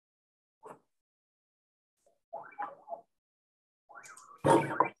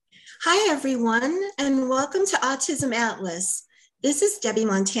Hi, everyone, and welcome to Autism Atlas. This is Debbie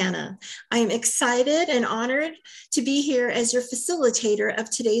Montana. I am excited and honored to be here as your facilitator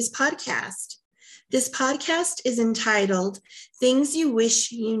of today's podcast. This podcast is entitled Things You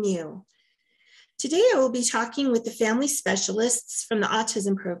Wish You Knew. Today, I will be talking with the family specialists from the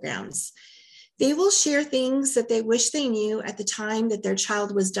autism programs. They will share things that they wish they knew at the time that their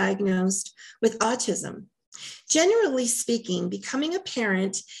child was diagnosed with autism. Generally speaking, becoming a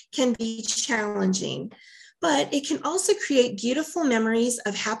parent can be challenging, but it can also create beautiful memories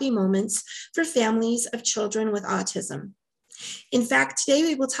of happy moments for families of children with autism. In fact, today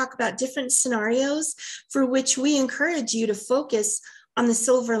we will talk about different scenarios for which we encourage you to focus on the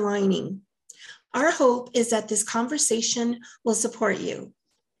silver lining. Our hope is that this conversation will support you.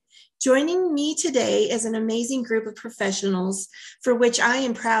 Joining me today is an amazing group of professionals for which I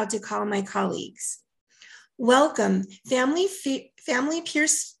am proud to call my colleagues. Welcome, family peer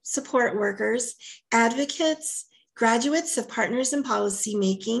support workers, advocates, graduates of Partners in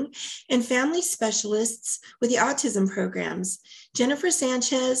Policymaking, and family specialists with the autism programs, Jennifer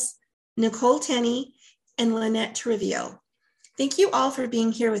Sanchez, Nicole Tenney, and Lynette Trivio. Thank you all for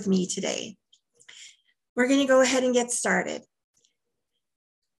being here with me today. We're going to go ahead and get started.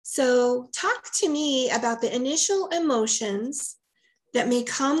 So, talk to me about the initial emotions that may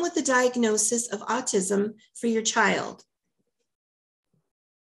come with the diagnosis of autism for your child.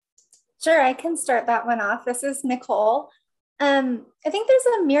 Sure, I can start that one off. This is Nicole. I think there's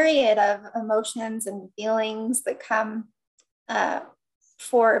a myriad of emotions and feelings that come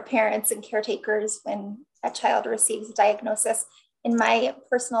for parents and caretakers when a child receives a diagnosis. In my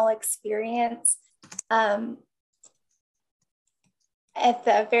personal experience, at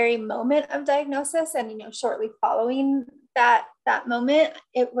the very moment of diagnosis and shortly following that moment,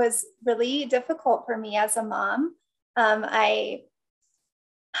 it was really difficult for me as a mom. I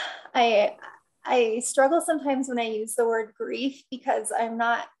struggle sometimes when I use the word grief because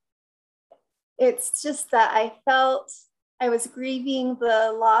it's just that I felt I was grieving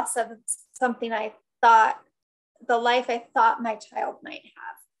the loss of something the life I thought my child might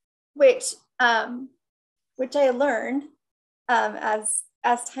have, which I learned as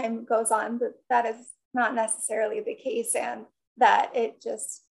time goes on, that is not necessarily the case, and that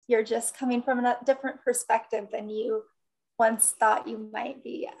you're just coming from a different perspective than you once thought you might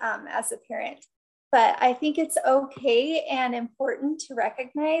be as a parent. But I think it's okay and important to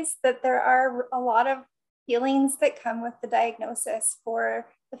recognize that there are a lot of feelings that come with the diagnosis for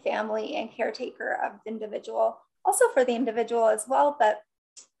the family and caretaker of the individual, also for the individual as well. But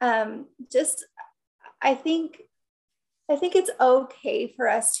I think it's okay for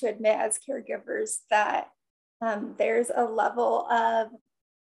us to admit as caregivers that there's a level of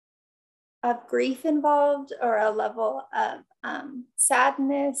grief involved, or a level of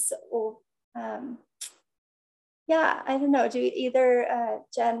sadness, or I don't know. Do either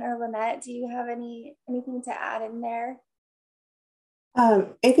Jen or Lynette, do you have anything to add in there? I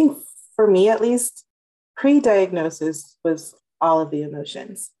think for me, at least, pre-diagnosis was all of the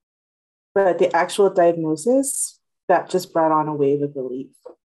emotions, but the actual diagnosis, that just brought on a wave of relief.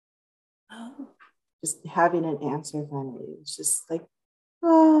 Oh, just having an answer finally. It's just like,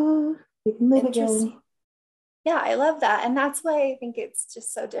 oh, we can live again. Yeah, I love that. And that's why I think it's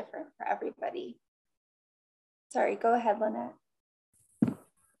just so different for everybody. Sorry, go ahead, Lynette.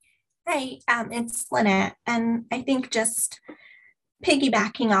 Hi, it's Lynette. And I think just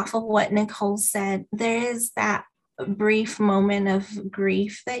piggybacking off of what Nicole said, there is that brief moment of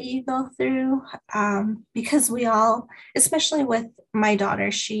grief that you go through, because we all, especially with my daughter,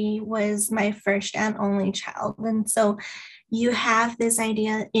 she was my first and only child. And so you have this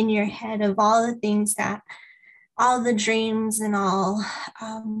idea in your head of all the things all the dreams and all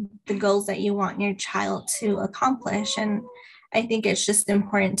the goals that you want your child to accomplish. And I think it's just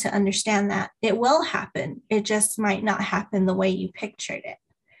important to understand that it will happen. It just might not happen the way you pictured it.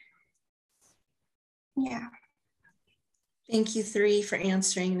 Yeah. Thank you, three, for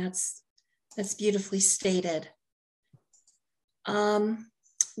answering. That's beautifully stated.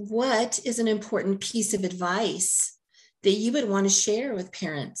 What is an important piece of advice that you would want to share with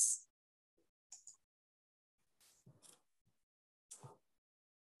parents?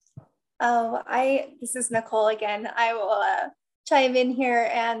 This is Nicole again. I will chime in here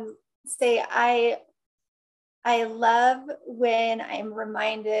and say I love when I'm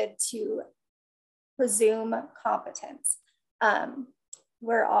reminded to presume competence.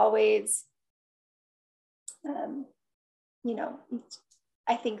 We're always, I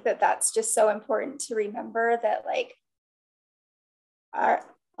think that's just so important to remember that, like,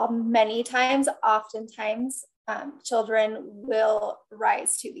 oftentimes children will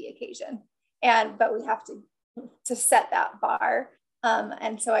rise to the occasion. But we have to set that bar.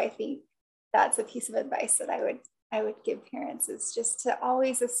 And so I think that's a piece of advice that I would give parents, is just to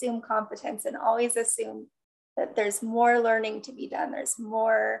always assume competence and always assume that there's more learning to be done. There's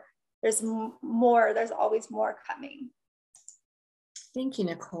always more coming. Thank you,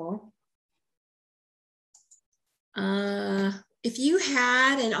 Nicole. If you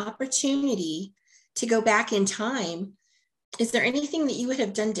had an opportunity to go back in time, is there anything that you would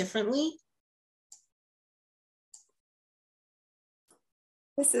have done differently?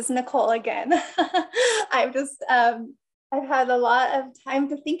 This is Nicole again. I've had a lot of time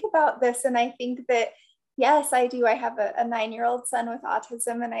to think about this, and I think that, yes, I do. I have a 9-year-old son with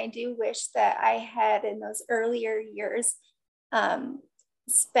autism, and I do wish that I had, in those earlier years,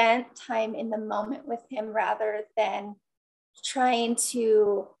 spent time in the moment with him rather than trying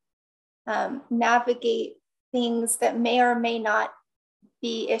to navigate things that may or may not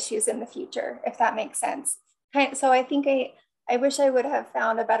be issues in the future, if that makes sense. So I think I wish I would have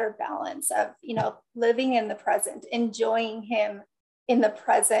found a better balance of, living in the present, enjoying him in the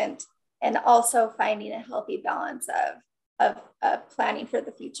present, and also finding a healthy balance of planning for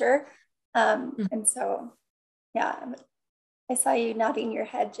the future. And so, yeah, I saw you nodding your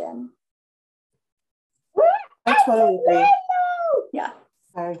head, Jen. I totally agree. Yeah.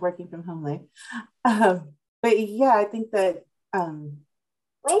 Sorry, working from home late. But yeah, I think that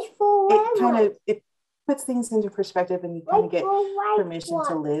it puts things into perspective, and you kind of get permission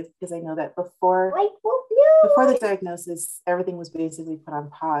to live, because I know that before the diagnosis, everything was basically put on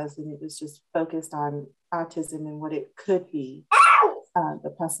pause, and it was just focused on autism and what it could be,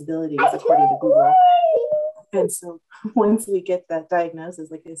 the possibilities according to Google. And so once we get that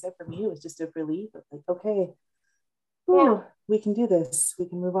diagnosis, like I said, for me, it was just a relief of like, okay, we can do this. We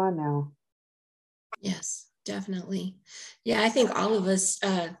can move on now. Yes, definitely. Yeah, I think all of us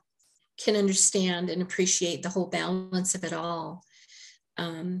can understand and appreciate the whole balance of it all.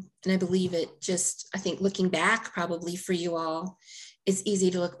 And I believe I think looking back, probably for you all, it's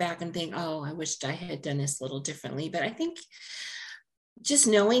easy to look back and think, oh, I wished I had done this a little differently. But I think just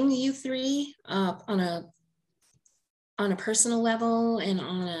knowing you three on a personal level and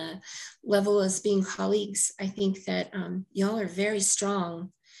on a level as being colleagues, I think that y'all are very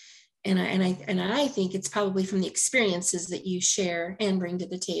strong. And I think it's probably from the experiences that you share and bring to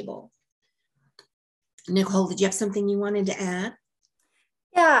the table. Nicole, did you have something you wanted to add?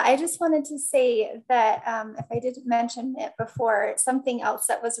 Yeah, I just wanted to say that if I didn't mention it before, something else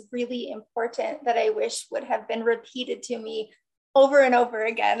that was really important that I wish would have been repeated to me over and over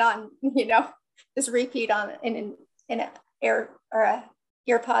again on, just repeat on in an air or a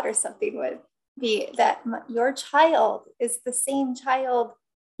ear pod or something, would be that your child is the same child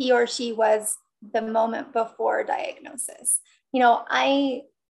he or she was the moment before diagnosis.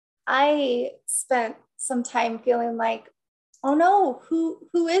 I spent some time feeling like, oh no, who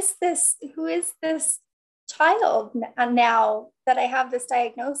is this child now that I have this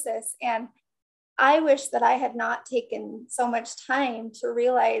diagnosis? And I wish that I had not taken so much time to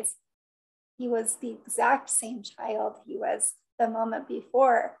realize he was the exact same child he was the moment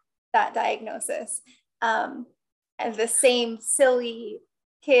before that diagnosis. And the same silly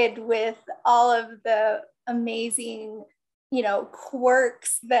kid with all of the amazing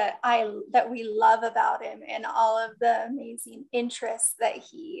quirks that we love about him, and all of the amazing interests that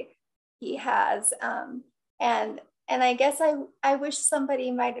he has. And I guess I wish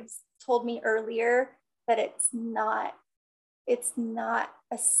somebody might have told me earlier that it's not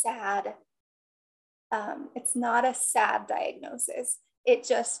a sad diagnosis. It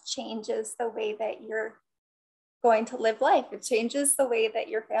just changes the way that you're going to live life. It changes the way that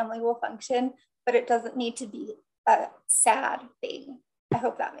your family will function, but it doesn't need to be a sad thing. I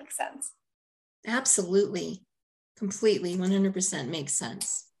hope that makes sense. Absolutely. Completely. 100% makes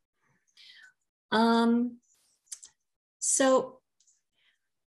sense. So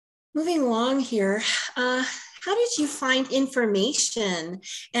moving along here, how did you find information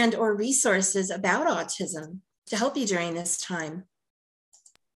and or resources about autism to help you during this time?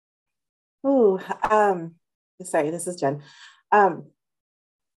 Sorry, this is Jen.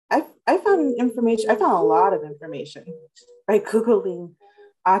 I found information. I found a lot of information by Googling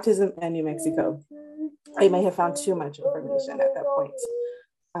autism in New Mexico. I may have found too much information at that point,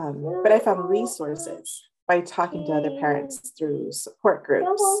 but I found resources by talking to other parents through support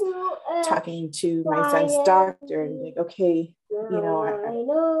groups, talking to my son's doctor, and like, okay,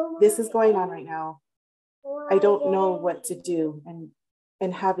 this is going on right now. I don't know what to do, and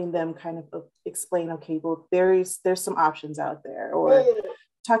having them kind of explain, okay, well, there's some options out there, or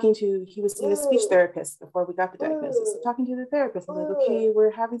he was seeing a speech therapist before we got the diagnosis. So talking to the therapist, I'm like, okay,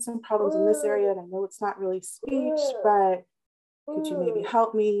 we're having some problems in this area, and I know it's not really speech, but could you maybe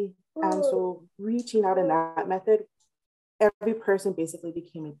help me? And so reaching out in that method, every person basically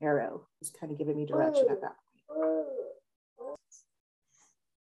became an arrow, just kind of giving me direction at that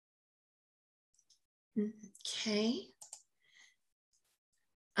point. Okay.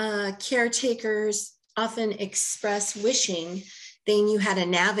 Caretakers often express wishing they knew how to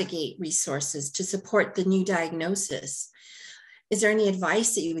navigate resources to support the new diagnosis. Is there any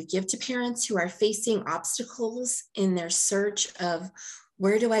advice that you would give to parents who are facing obstacles in their search of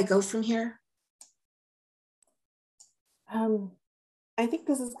where do I go from here? I think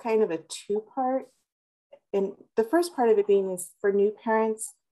this is kind of a two-part. And the first part of it being is for new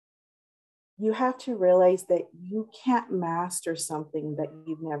parents, you have to realize that you can't master something that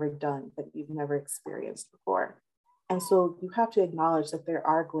you've never done, that you've never experienced before. And so you have to acknowledge that there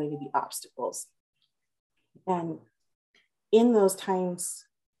are going to be obstacles. And in those times,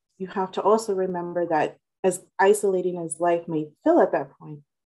 you have to also remember that as isolating as life may feel at that point,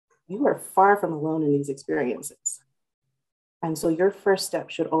 you are far from alone in these experiences. And so your first step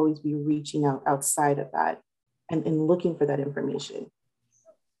should always be reaching out outside of that and looking for that information.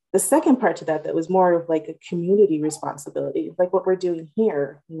 The second part to that was more of like a community responsibility, like what we're doing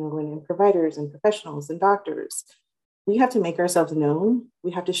here, when providers and professionals and doctors, we have to make ourselves known.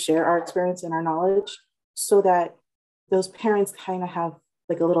 We have to share our experience and our knowledge so that those parents kind of have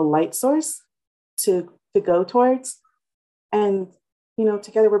like a little light source to go towards. And,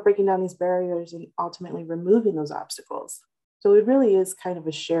 together we're breaking down these barriers and ultimately removing those obstacles. So it really is kind of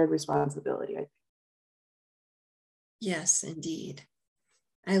a shared responsibility, I think. Yes, indeed.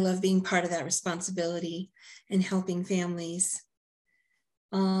 I love being part of that responsibility and helping families.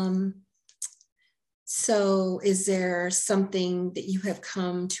 So is there something that you have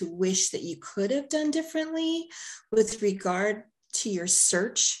come to wish that you could have done differently with regard to your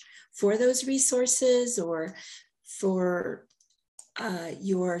search for those resources or for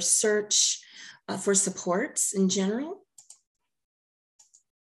your search for supports in general?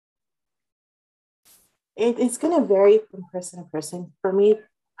 It's going to vary from person to person. For me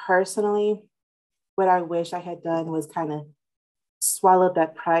personally, what I wish I had done was kind of swallowed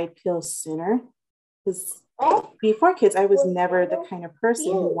that pride pill sooner. Because before kids, I was never the kind of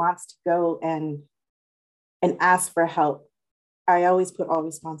person who wants to go and ask for help. I always put all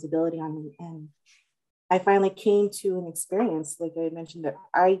responsibility on me. And I finally came to an experience, like I mentioned, that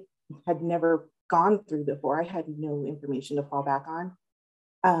I had never gone through before. I had no information to fall back on.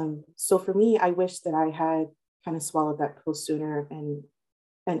 So for me, I wish that I had kind of swallowed that pill sooner and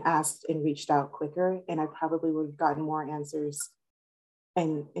asked and reached out quicker, and I probably would have gotten more answers.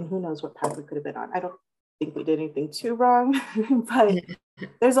 And who knows what path we could have been on. I don't think we did anything too wrong, but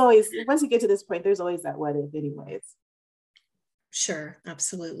there's always, once you get to this point, there's always that what if anyways. Sure,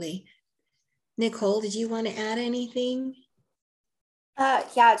 absolutely. Nicole, did you want to add anything?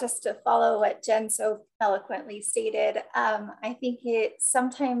 Yeah, just to follow what Jen so eloquently stated, I think it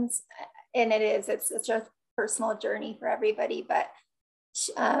sometimes, and it's a personal journey for everybody, but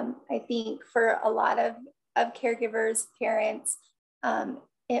I think for a lot of caregivers, parents,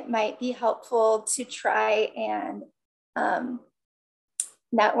 it might be helpful to try and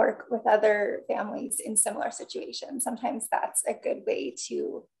network with other families in similar situations. Sometimes that's a good way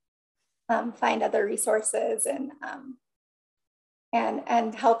to find other resources and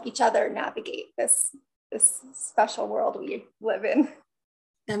help each other navigate this special world we live in.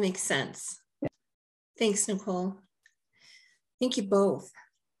 That makes sense. Thanks, Nicole. Thank you both.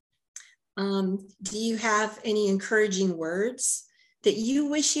 Do you have any encouraging words that you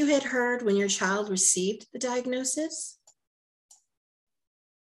wish you had heard when your child received the diagnosis?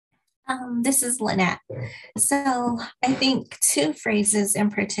 This is Lynette. So I think two phrases in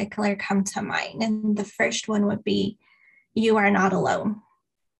particular come to mind. And the first one would be, "You are not alone."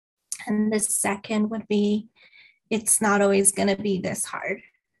 And the second would be, "It's not always going to be this hard."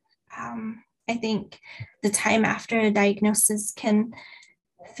 I think the time after a diagnosis can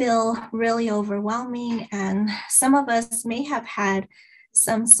feel really overwhelming, and some of us may have had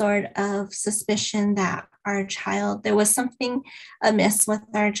some sort of suspicion that there was something amiss with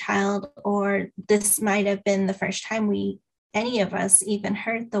our child, or this might have been the first time any of us even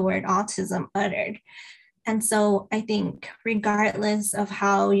heard the word autism uttered. And so I think regardless of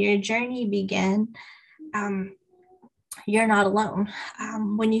how your journey began, you're not alone.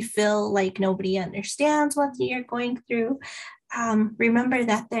 When you feel like nobody understands what you're going through, remember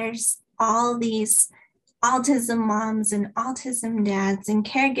that there's all these autism moms and autism dads and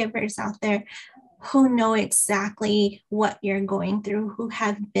caregivers out there who know exactly what you're going through, who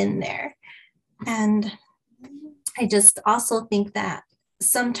have been there. And I just also think that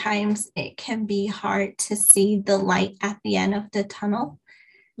sometimes it can be hard to see the light at the end of the tunnel,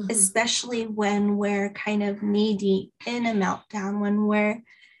 especially when we're kind of knee deep in a meltdown, when we're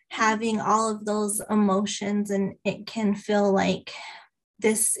having all of those emotions, and it can feel like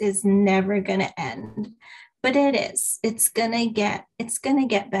this is never going to end. But it is. It's gonna get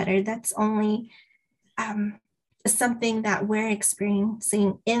better. That's only something that we're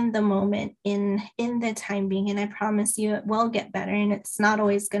experiencing in the moment, in the time being. And I promise you it will get better, and it's not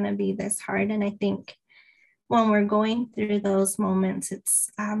always going to be this hard. And I think when we're going through those moments, it's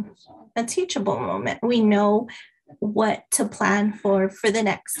a teachable moment. We know what to plan for the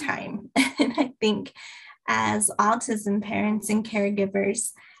next time. And I think as autism parents and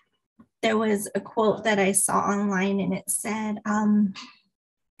caregivers, there was a quote that I saw online, and it said,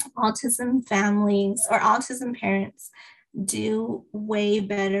 autism families or autism parents do way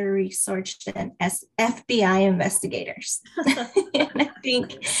better research than FBI investigators. And I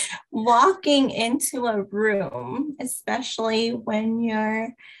think walking into a room, especially when you're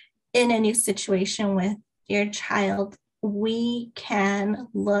in a new situation with your child, we can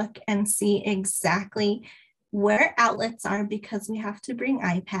look and see exactly where outlets are, because we have to bring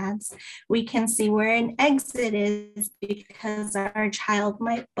iPads. We can see where an exit is because our child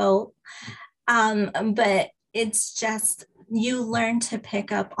might bolt. But it's just, you learn to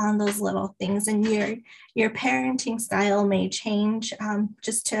pick up on those little things, and your parenting style may change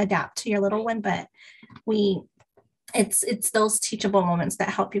just to adapt to your little one. But it's those teachable moments that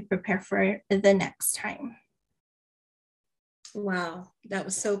help you prepare for the next time. Wow, that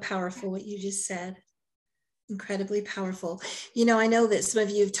was so powerful what you just said. Incredibly powerful. You know, I know that some of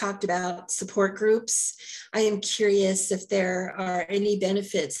you have talked about support groups. I am curious if there are any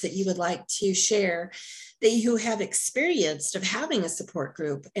benefits that you would like to share that you have experienced of having a support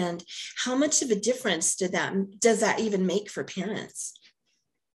group, and how much of a difference does that even make for parents?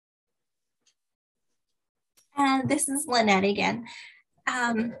 And this is Lynette again.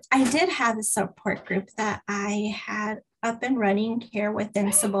 I did have a support group that I had up and running here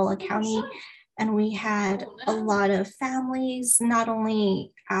within Cibola County. And we had a lot of families, not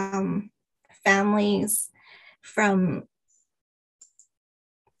only families from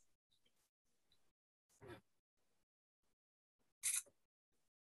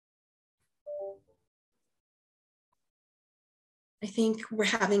I think we're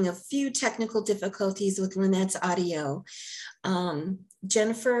having a few technical difficulties with Lynette's audio.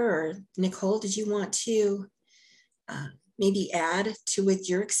 Jennifer or Nicole, did you want to maybe add to with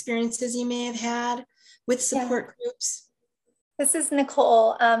your experiences you may have had with support groups? This is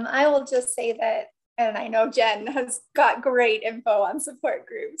Nicole. I will just say that, and I know Jen has got great info on support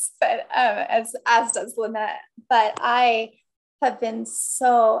groups, but as does Lynette. But I have been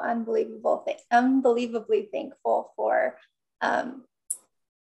so unbelievably thankful for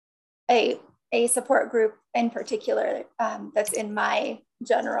a support group in particular that's in my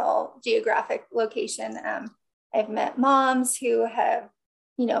general geographic location. I've met moms who have,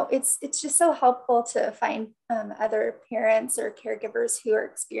 you know, it's just so helpful to find other parents or caregivers who are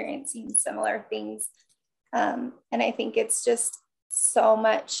experiencing similar things. And I think it's just so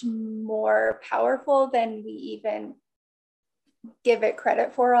much more powerful than we even give it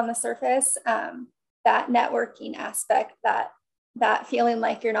credit for on the surface. That networking aspect, that feeling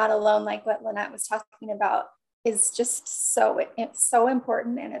like you're not alone, like what Lynette was talking about, is just it's so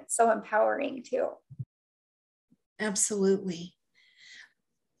important, and it's so empowering too. Absolutely.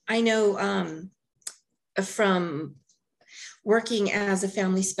 I know from working as a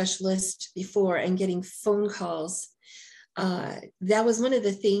family specialist before and getting phone calls, that was one of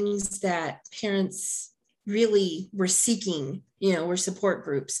the things that parents really were seeking, you know, were support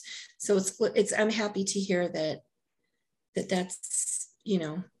groups. So I'm happy to hear that's, you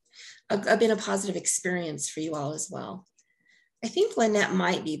know, been a positive experience for you all as well. I think Lynette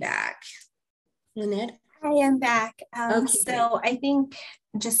might be back. Lynette? I am back. Okay, so I think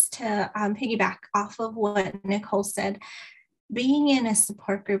just to piggyback off of what Nicole said, being in a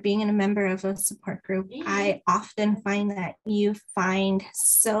support group, being a member of a support group, I often find that you find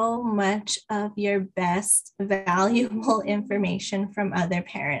so much of your best valuable information from other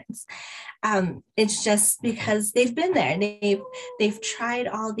parents. It's just because they've been there. They've tried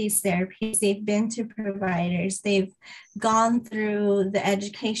all these therapies. They've been to providers. They've gone through the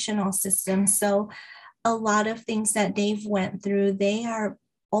educational system. So a lot of things that they've went through, they are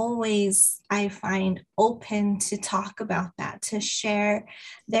always, I find, open to talk about that, to share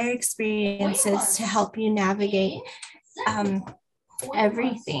their experiences, to help you navigate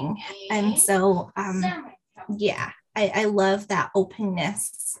everything. And so, yeah, I love that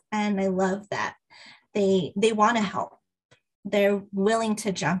openness, and I love that they want to help. They're willing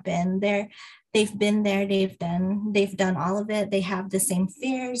to jump in. They've been there, they've done all of it. They have the same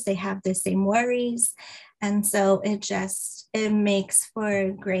fears, they have the same worries. And so it makes for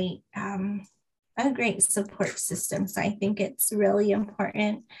a great support system. So I think it's really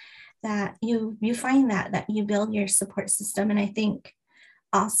important that you find that you build your support system. And I think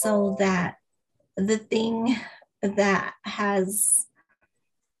also that the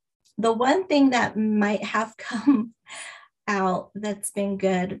one thing that might have come out that's been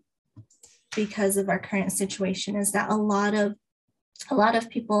good because of our current situation is that a lot of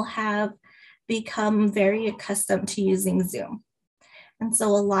people have become very accustomed to using Zoom. And so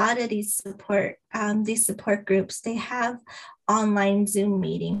a lot of these support groups, they have online Zoom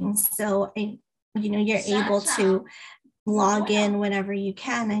meetings. So you're able to log in whenever you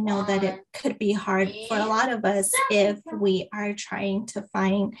can. I know that it could be hard for a lot of us if we are trying to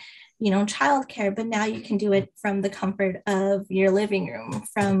find childcare, but now you can do it from the comfort of your living room,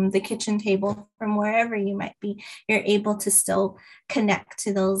 from the kitchen table, from wherever you might be. You're able to still connect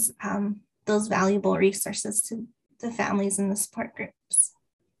to those valuable resources to the families and the support groups.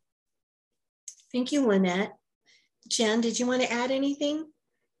 Thank you, Lynette. Jen, did you want to add anything?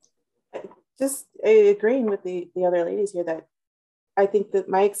 Just agreeing with the other ladies here, that I think that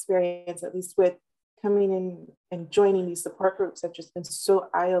my experience, at least with coming in and joining these support groups, have just been so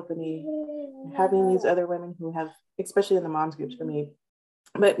eye-opening. Having these other women who have, especially in the moms groups for me,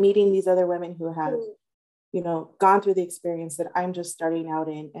 but meeting these other women who have, gone through the experience that I'm just starting out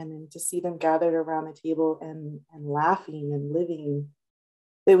in, and then to see them gathered around the table and laughing and living,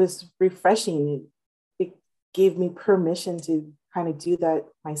 it was refreshing. It gave me permission to kind of do that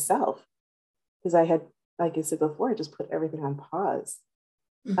myself, because I had, like I said before, just put everything on pause.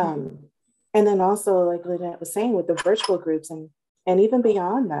 Mm-hmm. And then also, like Lynette was saying, with the virtual groups and even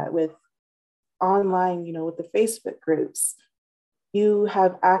beyond that, with online, with the Facebook groups, you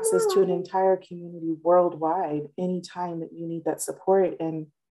have access to an entire community worldwide anytime that you need that support. And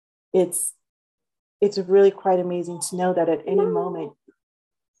it's really quite amazing to know that at any moment,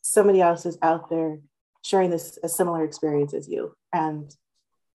 somebody else is out there sharing a similar experience as you. And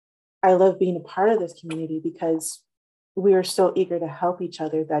I love being a part of this community because we are so eager to help each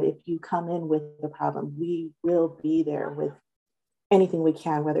other that if you come in with the problem, we will be there with anything we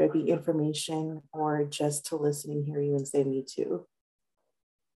can, whether it be information or just to listen and hear you and say me too.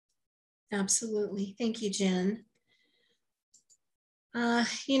 Absolutely. Thank you, Jen. In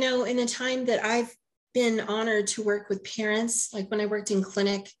the time that I've been honored to work with parents, like when I worked in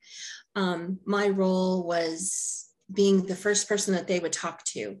clinic, my role was being the first person that they would talk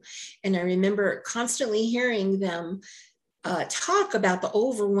to. And I remember constantly hearing them talk about the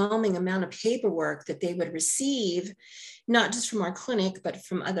overwhelming amount of paperwork that they would receive, not just from our clinic, but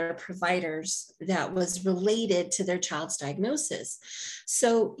from other providers that was related to their child's diagnosis.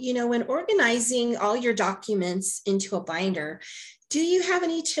 So, when organizing all your documents into a binder, do you have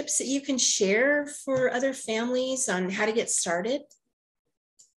any tips that you can share for other families on how to get started?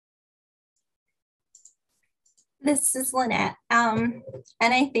 This is Lynette. And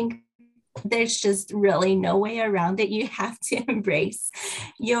I think there's just really no way around it. You have to embrace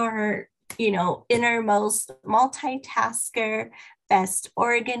your, innermost multitasker, best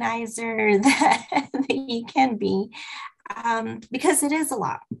organizer that you can be, because it is a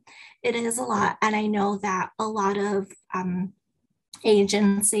lot. It is a lot. And I know that a lot of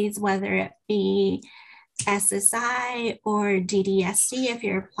agencies, whether it be SSI or DDSD, if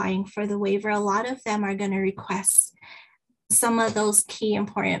you're applying for the waiver, a lot of them are going to request some of those key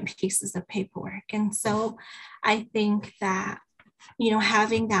important pieces of paperwork. And so I think that,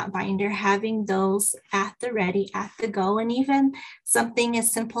 having that binder, having those at the ready, at the go, and even something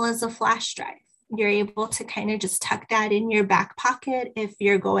as simple as a flash drive, you're able to kind of just tuck that in your back pocket if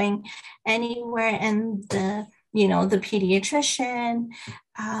you're going anywhere, and the pediatrician,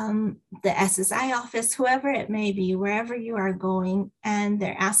 the SSI office, whoever it may be, wherever you are going, and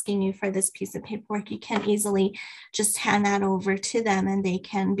they're asking you for this piece of paperwork, you can easily just hand that over to them, and they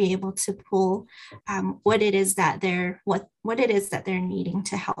can be able to pull what it is that they're needing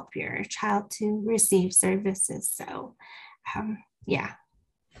to help your child to receive services. So, yeah.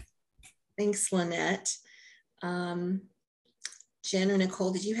 Thanks, Lynette. Jen or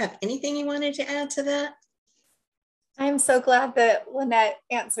Nicole, did you have anything you wanted to add to that? I'm so glad that Lynette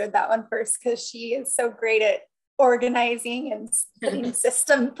answered that one first, because she is so great at organizing and putting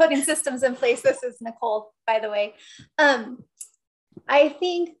systems in place. This is Nicole, by the way. I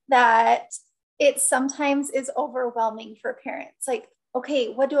think that it sometimes is overwhelming for parents. Like,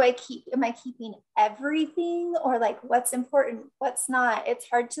 okay, what do I keep? Am I keeping everything, or like what's important, what's not? It's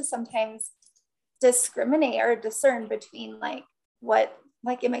hard to sometimes discriminate or discern between like what,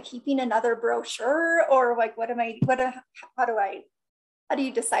 like, am I keeping another brochure, or like how do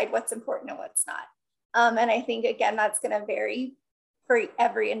you decide what's important and what's not? And I think, again, that's going to vary for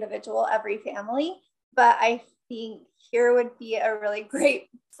every individual, every family. But I think here would be a really great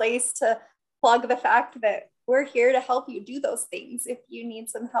place to plug the fact that we're here to help you do those things. If you need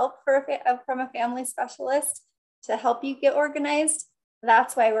some help from a family specialist to help you get organized,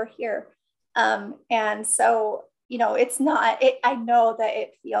 that's why we're here. And so, it's not, I know that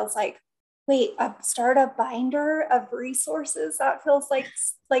it feels like, wait, start a binder of resources. That feels like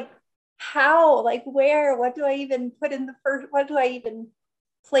how, like where, what do I even put in the first, what do I even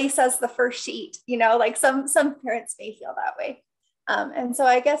place as the first sheet? Like some parents may feel that way. And so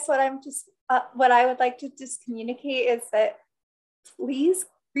I guess what I would like to just communicate is that please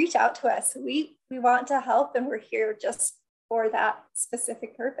reach out to us. We want to help, and we're here just for that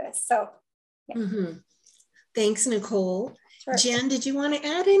specific purpose. So yeah. Mm-hmm. Thanks, Nicole. Sure. Jen, did you want to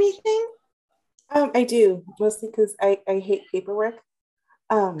add anything? I do, mostly because I hate paperwork.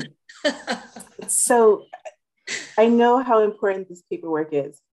 So I know how important this paperwork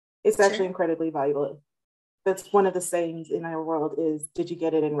is. It's actually incredibly valuable. That's one of the sayings in our world is, did you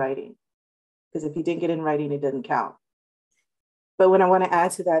get it in writing? Because if you didn't get it in writing, it doesn't count. But what I want to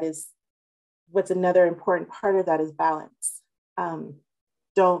add to that is, what's another important part of that is balance.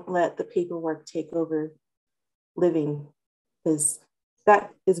 Don't let the paperwork take over living, because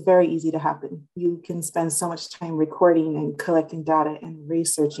that is very easy to happen. You can spend so much time recording and collecting data and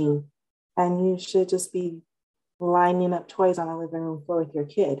researching, and you should just be lining up toys on a living room floor with your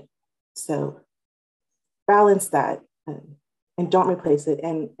kid. So balance that, and don't replace it.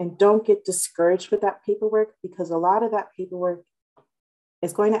 And don't get discouraged with that paperwork, because a lot of that paperwork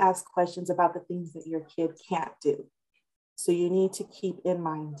is going to ask questions about the things that your kid can't do. So you need to keep in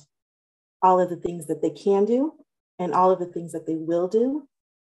mind all of the things that they can do, and all of the things that they will do,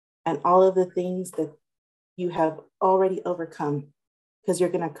 and all of the things that you have already overcome, because you're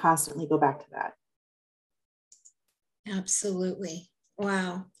going to constantly go back to that. Absolutely.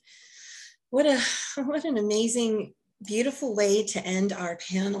 Wow. What an amazing, beautiful way to end our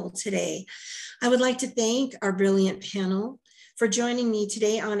panel today. I would like to thank our brilliant panel for joining me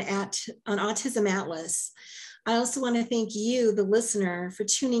today on Autism Atlas. I also want to thank you, the listener, for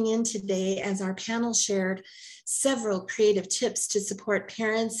tuning in today as our panel shared several creative tips to support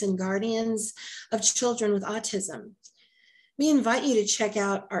parents and guardians of children with autism. We invite you to check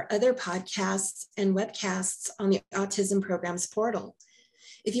out our other podcasts and webcasts on the Autism Programs portal.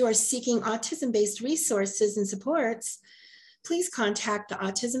 If you are seeking autism-based resources and supports, please contact the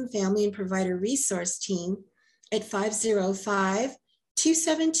Autism Family and Provider Resource Team at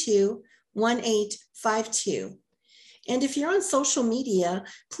 505-272-1852. And if you're on social media,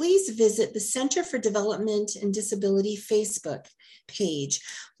 please visit the Center for Development and Disability Facebook page.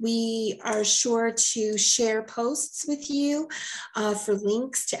 We are sure to share posts with you for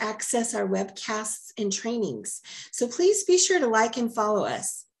links to access our webcasts and trainings. So please be sure to like and follow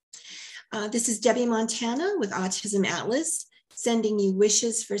us. This is Debbie Montana with Autism Atlas, sending you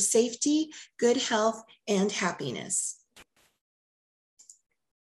wishes for safety, good health, and happiness.